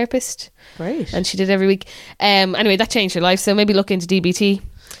by a therapist. Great. And she did every week. Anyway, that changed her life. So maybe look into DBT.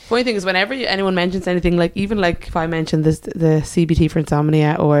 Funny thing is, whenever anyone mentions anything, even if I mention the CBT for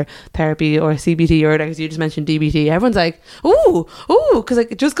insomnia or therapy or CBT, or you just mentioned DBT, everyone's like, ooh, because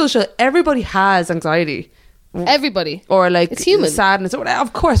it just goes to show everybody has anxiety. Everybody. Or like it's human. sadness or whatever.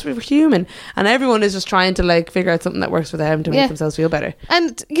 Of course, we're human, and everyone is just trying to like figure out something that works for them to make themselves feel better.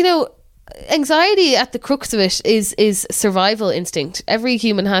 And you know, anxiety at the crux of it is survival instinct. Every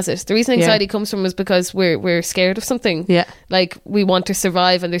human has it. The reason anxiety comes from is because we're scared of something. Yeah, like we want to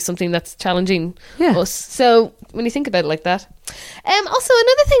survive, and there's something that's challenging us. So when you think about it like that, also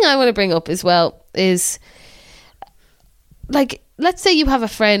another thing I want to bring up as well is, like, let's say you have a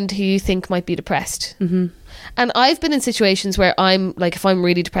friend who you think might be depressed. Mm-hmm. And I've been in situations where I'm like, if I'm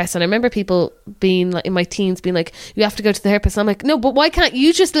really depressed, and I remember people being like, in my teens being like, you have to go to the therapist. And I'm like, no, but why can't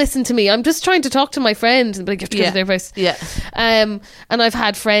you just listen to me? I'm just trying to talk to my friend. And be like, you have to go to the therapist. Yeah. And I've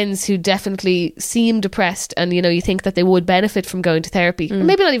had friends who definitely seem depressed, and you know, you think that they would benefit from going to therapy, or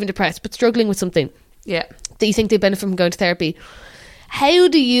maybe not even depressed, but struggling with something. Yeah. That you think they benefit from going to therapy. How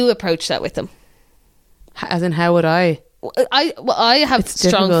do you approach that with them? As in, how would I? I have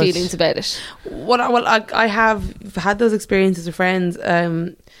strong feelings about it. I have had those experiences with friends.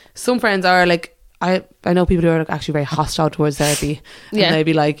 Some friends are like, I know people who are like actually very hostile towards therapy. And they'd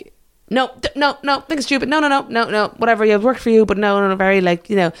be like, no, think it's stupid. No, whatever, yeah, it worked for you, but no, very like,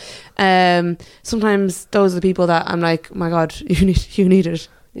 you know. Sometimes those are the people that I'm like, oh my God, you need it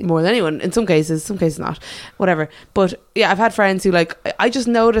more than anyone. In some cases not, whatever. But yeah, I've had friends who like, I just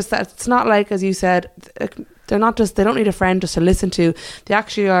noticed that it's not like, as you said, they don't need a friend just to listen to. They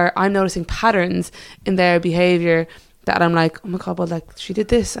actually are. I'm noticing patterns in their behaviour that I'm like, oh my God, well, like she did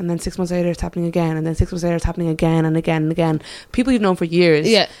this, and then 6 months later it's happening again, and then 6 months later it's happening again and again and again. People you've known for years,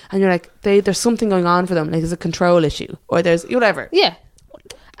 and you're like, there's something going on for them. Like there's a control issue, or there's whatever. Yeah.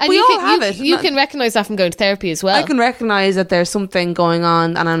 And we all have it. You can recognise that from going to therapy as well. I can recognise that there's something going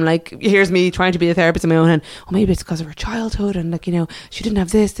on, and I'm like, here's me trying to be a therapist on my own, and maybe it's because of her childhood, and like, you know, she didn't have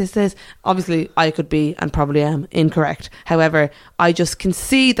this. Obviously, I could be, and probably am, incorrect. However, I just can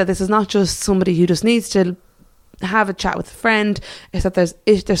see that this is not just somebody who just needs to have a chat with a friend. Is that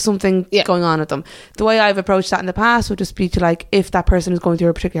there's something going on with them. The way I've approached that in the past would just be to like, if that person is going through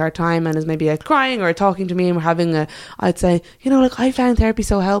a particularly hard time and is maybe like crying or talking to me, and we're having I'd say, you know, like, I found therapy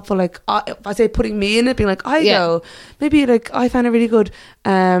so helpful. Like I say, putting me in it, being like, go, maybe like I found it really good.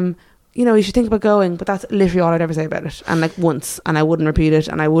 You know, you should think about going. But that's literally all I'd ever say about it. And like once, and I wouldn't repeat it,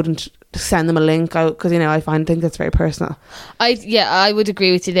 and I wouldn't send them a link out, because, you know, I think that's very personal. I would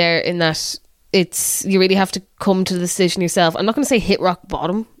agree with you there in that you really have to come to the decision yourself. I'm not going to say hit rock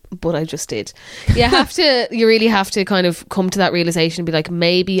bottom, but I just did. You really have to kind of come to that realization and be like,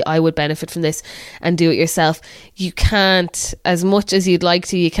 maybe I would benefit from this, and do it yourself. You can't, as much as you'd like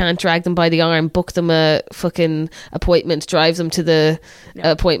to, you can't drag them by the arm, book them a fucking appointment, drive them to the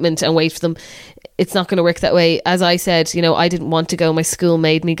appointment and wait for them. It's not going to work that way. As I said, you know, I didn't want to go. My school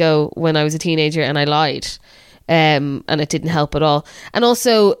made me go when I was a teenager, and I lied. And it didn't help at all. And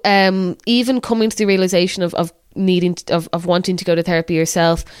also, even coming to the realization of wanting to go to therapy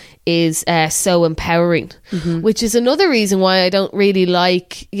yourself is so empowering, which is another reason why I don't really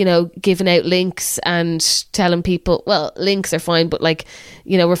like, you know, giving out links and telling people, well, links are fine, but like,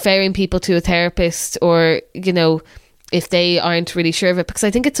 you know, referring people to a therapist, or, you know, if they aren't really sure of it, because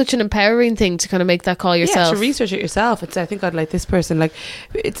I think it's such an empowering thing to kind of make that call yourself. Yeah, to research it yourself. I think I'd like this person. Like,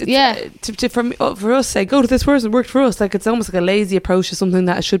 for us, say, go to this person, worked for us. Like, it's almost like a lazy approach to something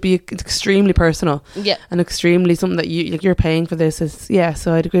that should be extremely personal. Yeah, and extremely something that you're paying for. This is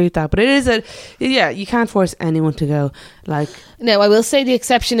so I'd agree with that. But it is you can't force anyone to go. Like, no, I will say the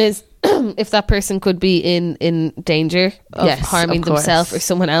exception is if that person could be in danger of harming themselves or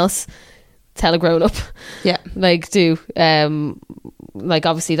someone else. Tell a grown up, like do like,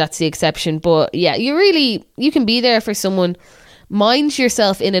 obviously that's the exception, but you can be there for someone. Mind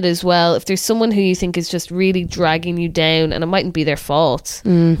yourself in it as well. If there's someone who you think is just really dragging you down, and it mightn't be their fault,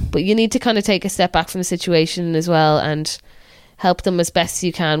 but you need to kind of take a step back from the situation as well and help them as best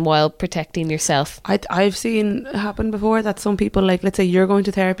you can while protecting yourself. I've seen happen before that some people, like, let's say you're going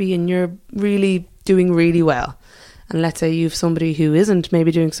to therapy and you're really doing really well, and let's say you've somebody who isn't maybe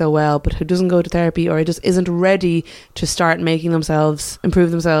doing so well, but who doesn't go to therapy, or just isn't ready to start making themselves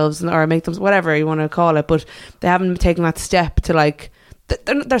improve themselves, or make them whatever you want to call it, but they haven't taken that step to, like,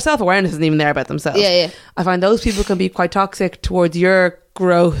 their self-awareness isn't even there about themselves. I find those people can be quite toxic towards your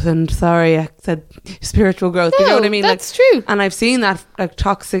growth, and sorry I said spiritual growth, but you know what I mean? That's like, true. And I've seen that, like,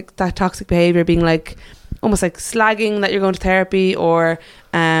 toxic behaviour being like almost like slagging that you're going to therapy, or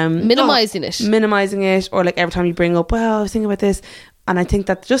minimizing it, or like every time you bring up, well, I was thinking about this. And I think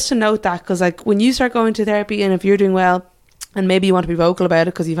that just to note that, because like when you start going to therapy, and if you're doing well and maybe you want to be vocal about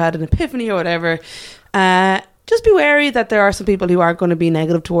it because you've had an epiphany or whatever, just be wary that there are some people who aren't going to be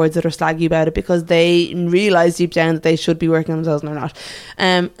negative towards it or slag you about it because they realise deep down that they should be working on themselves and they're not.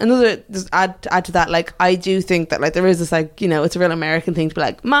 Another, just add to that, like, I do think that, like, there is this, like, you know, it's a real American thing to be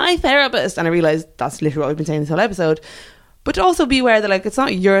like, my therapist, and I realise that's literally what we've been saying this whole episode. But also be aware that, like, it's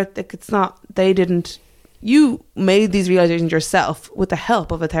not your, like, it's not, they didn't, you made these realizations yourself with the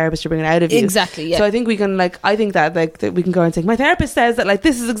help of a therapist to bring it out of you. Exactly, yeah. So I think we can, like, I think that, like, that we can go and say, my therapist says that, like,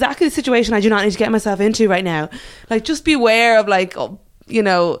 this is exactly the situation I do not need to get myself into right now. Like, just be aware of, like, you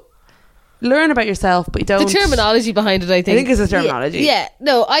know, learn about yourself, but you don't. The terminology behind it, I think it's a terminology. Yeah,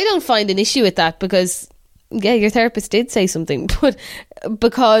 no, I don't find an issue with that because, yeah, your therapist did say something, but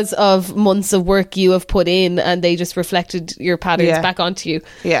because of months of work you have put in and they just reflected your patterns back onto you.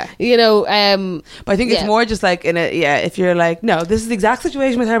 Yeah. You know, but I think it's more just like if you're like, no, this is the exact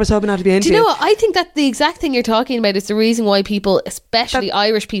situation my therapist hoping not to be into. Do you know what? I think that the exact thing you're talking about is the reason why people, especially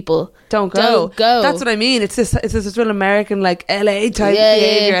Irish people, don't go. That's what I mean. It's this real American, like, LA type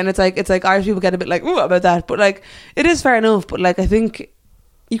behaviour, and it's like Irish people get a bit like, ooh, about that, but like, it is fair enough. But like, I think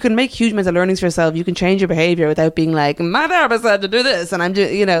you can make huge amounts of learnings for yourself. You can change your behaviour without being like, my therapist said to do this and I'm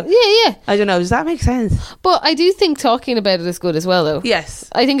doing, you know. Yeah. I don't know. Does that make sense? But I do think talking about it is good as well, though. Yes.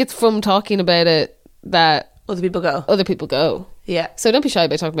 I think it's from talking about it that other people go. Yeah. So don't be shy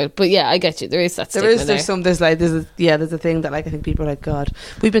about talking about it. But yeah, I get you. There is that stigma there's a thing that, like, I think people are like, God,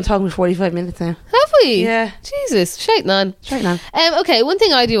 we've been talking for 45 minutes now. Have we? Yeah. Jesus. Shite on. Okay, one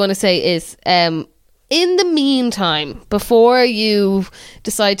thing I do want to say is, in the meantime, before you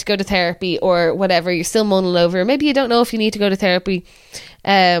decide to go to therapy or whatever, you're still mulling over. Maybe you don't know if you need to go to therapy,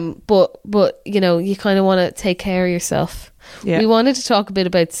 but you know, you kind of want to take care of yourself. Yeah. We wanted to talk a bit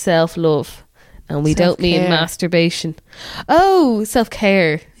about self-love, and we don't mean masturbation. Oh,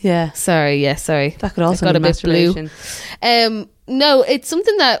 self-care. Yeah. Sorry. That could also got be a bit blue. No, it's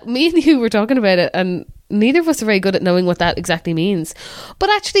something that me and you were talking about it, and neither of us are very good at knowing what that exactly means. But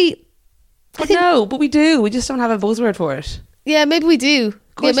actually, but we do. We just don't have a buzzword for it. Yeah, maybe we do.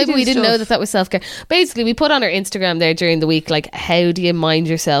 Yeah, maybe we didn't know that was self-care. Basically, we put on our Instagram there during the week, like, how do you mind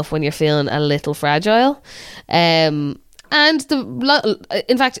yourself when you're feeling a little fragile? And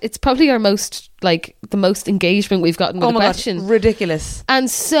in fact, it's probably our most, like, the most engagement we've gotten with the question. God, ridiculous.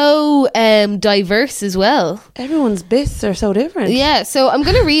 And so diverse as well. Everyone's bits are so different. Yeah, so I'm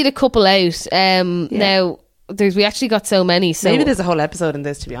going to read a couple out. Now, we actually got so many. So maybe there's a whole episode in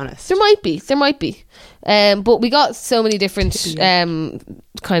this, to be honest. There might be. But we got so many different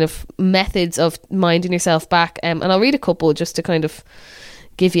kind of methods of minding yourself back. And I'll read a couple just to kind of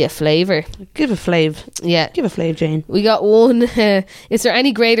give you a flavour. Give a flave. Yeah. Give a flave, Jane. We got one. Is there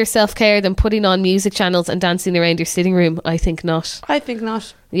any greater self-care than putting on music channels and dancing around your sitting room? I think not.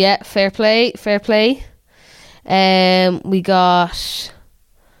 Yeah, fair play. We got...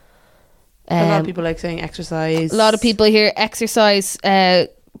 a lot of people like saying exercise. A lot of people here exercise,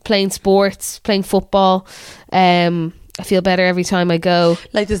 playing sports, playing football. I feel better every time I go.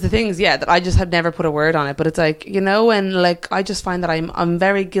 Like, there's the things, that I just have never put a word on it, but it's like, you know, when, like, I just find that I'm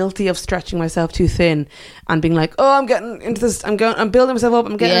very guilty of stretching myself too thin and being like, oh, I'm getting into this, I'm building myself up,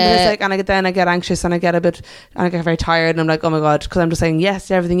 I'm getting into this, like, and I get anxious and I get very tired and I'm like, oh my God, because I'm just saying yes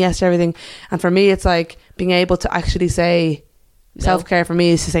to everything. And for me, it's like being able to actually say, self-care for me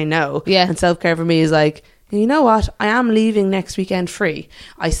is to say no. Yeah. And self-care for me is like, you know what? I am leaving next weekend free.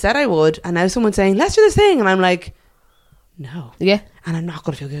 I said I would, and now someone's saying, let's do this thing. And I'm like, no. Yeah. And I'm not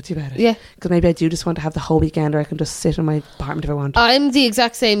going to feel guilty about it. Yeah. Because maybe I do just want to have the whole weekend, or I can just sit in my apartment if I want. I'm the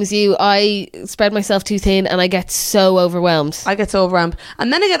exact same as you. I spread myself too thin and I get so overwhelmed. And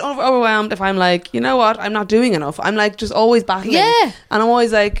then I get overwhelmed if I'm like, you know what? I'm not doing enough. I'm like just always battling. Yeah. And I'm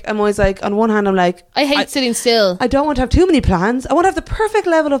always like, on one hand, I'm like, I hate sitting still. I don't want to have too many plans. I want to have the perfect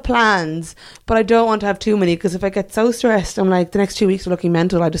level of plans, but I don't want to have too many, because if I get so stressed, I'm like, the next 2 weeks are looking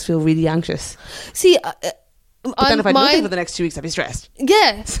mental. I just feel really anxious. See, but then if I had nothing for the next 2 weeks, I'd be stressed.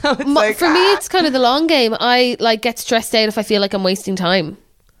 Yeah. So it's for me, it's kind of the long game. I like get stressed out if I feel like I'm wasting time.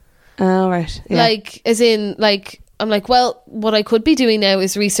 Oh, right. Yeah. Like, as in, like, I'm like, well, what I could be doing now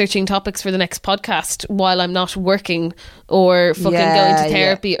is researching topics for the next podcast while I'm not working or fucking going to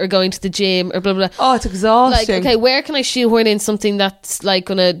therapy or going to the gym or blah, blah, blah. Oh, it's exhausting. Like, okay, where can I shoehorn in something that's like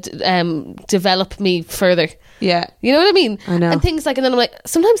going to develop me further? Yeah. You know what I mean? I know. And things like, and then I'm like,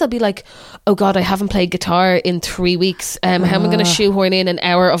 sometimes I'll be like, oh God, I haven't played guitar in 3 weeks. How am I going to shoehorn in an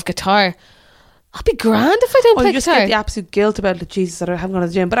hour of guitar? I'll be grand if I don't play you just guitar. get the absolute guilt about it. Jesus, I haven't gone to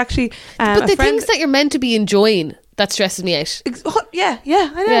the gym. But actually, but the things that you're meant to be enjoying, that stresses me out. Yeah, I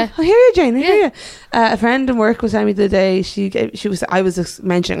know. Yeah. I hear you, Jane. I hear you. A friend in work was telling me the other day. I was just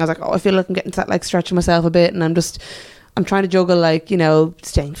mentioning. I was like, oh, I feel like I'm getting to that, like, stretching myself a bit, and I'm just I'm trying to juggle, like, you know,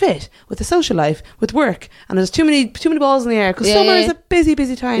 staying fit with the social life, with work, and there's too many balls in the air, because summer is a busy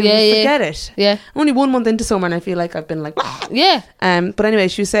time. Forget it. Yeah. I'm only 1 month into summer and I feel like I've been like, "Wah!" Yeah. But anyway,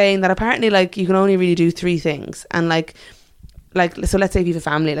 she was saying that apparently, like, you can only really do 3 things, and like so let's say if you have a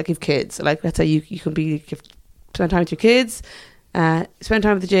family, like, you have kids, like, let's say you can spend time with your kids, spend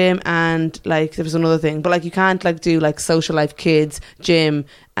time at the gym, and like there was another thing, but like you can't like do like social life, kids, gym,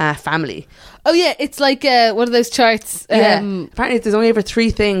 family. Oh yeah, it's like one of those charts. Apparently there's only ever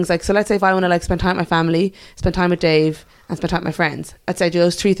 3 things. Like, so let's say if I want to like spend time with my family, spend time with Dave, and spend time with my friends, I'd say do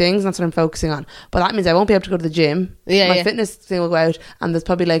those 3 things, and that's what I'm focusing on. But that means I won't be able to go to the gym. My fitness thing will go out, and there's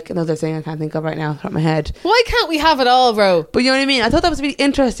probably like another thing I can't think of right now off the top of my head. Why can't we have it all, bro? But you know what I mean? I thought that was really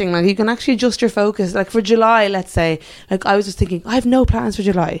interesting. Like, you can actually adjust your focus. Like, for July, let's say, like, I was just thinking, I have no plans for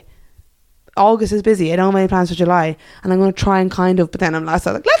July. August is busy. I don't have any plans for July, and I'm going to try and kind of. But then I'm like, let's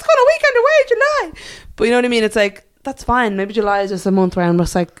go on a weekend away in July. But you know what I mean? It's like, that's fine. Maybe July is just a month where I'm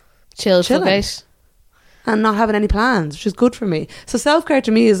just like chilling and not having any plans, which is good for me. So self-care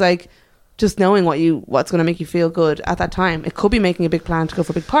to me is like just knowing what's going to make you feel good at that time. It could be making a big plan to go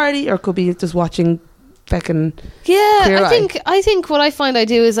for a big party, or it could be just watching fucking Queer Eye. I think what I find I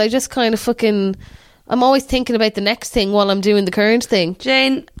do is I just kind of fucking, I'm always thinking about the next thing while I'm doing the current thing.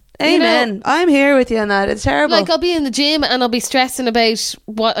 Jane, amen. You know, I'm here with you on that. It's terrible. Like, I'll be in the gym and I'll be stressing about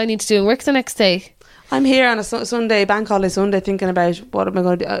what I need to do in work the next day. I'm here on a Sunday, bank holiday Sunday, thinking about what am I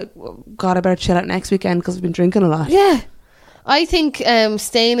going to do. God, I better chill out next weekend because I've been drinking a lot. Yeah. I think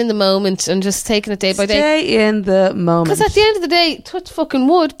staying in the moment and just taking it day by day. Stay in the moment. Because at the end of the day, touch fucking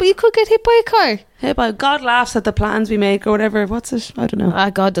wood, but you could get hit by a car. God laughs at the plans we make or whatever. What's it? I don't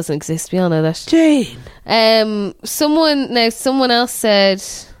know. God doesn't exist. We all know that. Jane. Someone else said,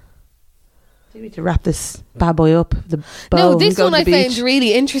 we need to wrap this bad boy up. This one I found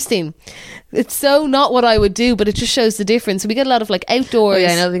really interesting. It's so not what I would do, but it just shows the difference. We get a lot of like outdoors. Oh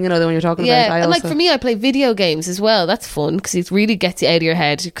yeah, I know the one you're talking about. Yeah, and like for me, I play video games as well. That's fun because it really gets you out of your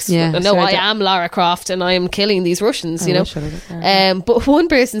head. I know I am Lara Croft and I am killing these Russians, you know. But one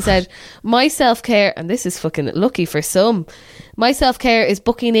person said, my self-care, and this is fucking lucky for some, my self-care is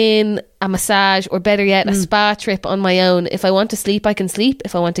booking in a massage, or better yet, a spa trip on my own. If I want to sleep, I can sleep.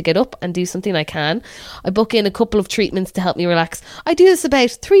 If I want to get up and do something, I can. I book in a couple of treatments to help me relax. I do this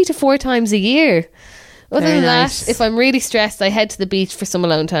about 3 to 4 times a year. Other than that, if I'm really stressed, I head to the beach for some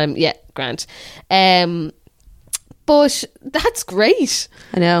alone time. Yeah, grand. But that's great.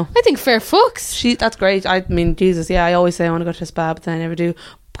 I know. I think fair fucks. That's great. I mean, Jesus, yeah, I always say I want to go to a spa, but then I never do,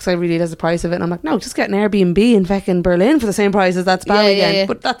 because I really realize the price of it, and I'm like, no, just get an Airbnb in fucking Berlin for the same price as that spa again. Yeah.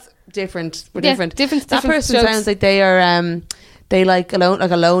 But that's different. We're different. That person sounds like they are they like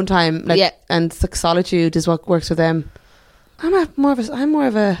alone time, like, and like solitude is what works for them. I'm more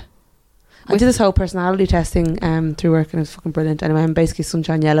of a I did this whole personality testing through work, and it was fucking brilliant. Anyway, I'm basically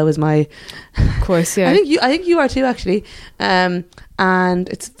sunshine yellow is my of course, yeah. I think you are too, actually. And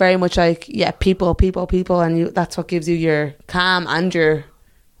it's very much like, people, and that's what gives you your calm and your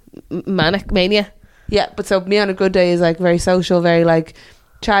manic mania. Yeah, but so me on a good day is like very social, very like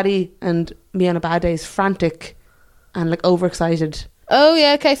chatty, and me on a bad day is frantic and like overexcited. Oh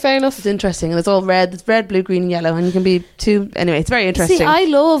yeah, okay, fair enough. It's interesting, and it's all red. It's red, blue, green, and yellow, and you can be too. Anyway, it's very interesting. See, I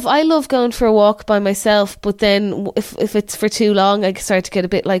love going for a walk by myself, but then if it's for too long, I start to get a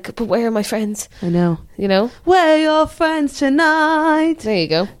bit like, but where are my friends? I know. You know, where are your friends tonight? There you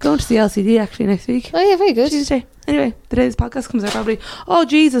go. Going to the LCD actually next week. Oh yeah, very good. Tuesday. Anyway, the day this podcast comes out probably. Oh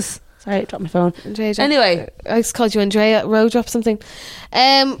Jesus. Sorry, I dropped my phone. Anyway, I just called you Andrea. Road drop something.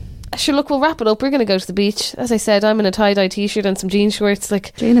 Sure, look, we'll wrap it up. We're going to go to the beach. As I said, I'm in a tie-dye t-shirt and some jean shorts.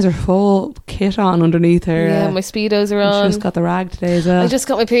 Like, Jane has her full kit on underneath her. Yeah, my Speedos are on. She just got the rag today as well. I just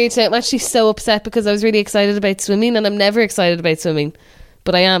got my period today. I'm actually so upset because I was really excited about swimming, and I'm never excited about swimming,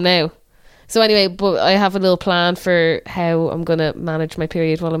 but I am now. So anyway, but I have a little plan for how I'm going to manage my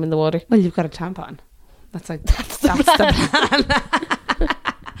period while I'm in the water. Well, you've got a tampon. That's the plan.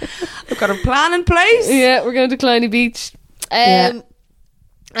 I've got a plan in place. Yeah, we're going to Killiney Beach.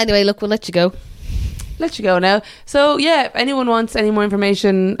 Anyway, look, we'll let you go. Now. So yeah, if anyone wants any more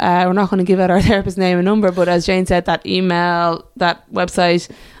information, we're not going to give out our therapist's name and number, but as Jane said, that email, that website,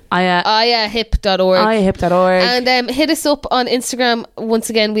 ayahip.org. ayahip.org. And hit us up on Instagram. Once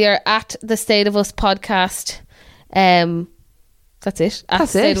again, we are at The State of Us Podcast. That's it.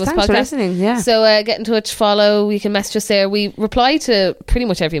 That's it. Thanks for listening. Yeah. So get in touch, follow. You can message us there. We reply to pretty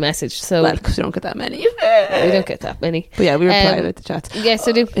much every message. So because we don't get that many. We don't get that many. But yeah, we reply with the chat. Yeah,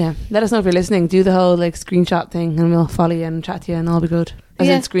 so do. Yeah, let us know if you're listening. Do the whole like screenshot thing, and we'll follow you and chat to you, and all be good. As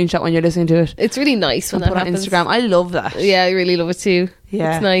in screenshot when you're listening to it. It's really nice when that happens. On Instagram. I love that. Yeah, I really love it too.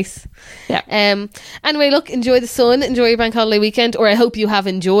 Yeah, it's nice. Yeah. Anyway, look, enjoy the sun. Enjoy your bank holiday weekend, or I hope you have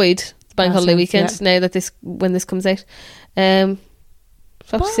enjoyed the bank holiday weekend. Now that when this comes out.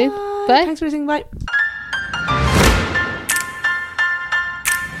 Talk to you soon. Bye. Thanks for listening. Bye.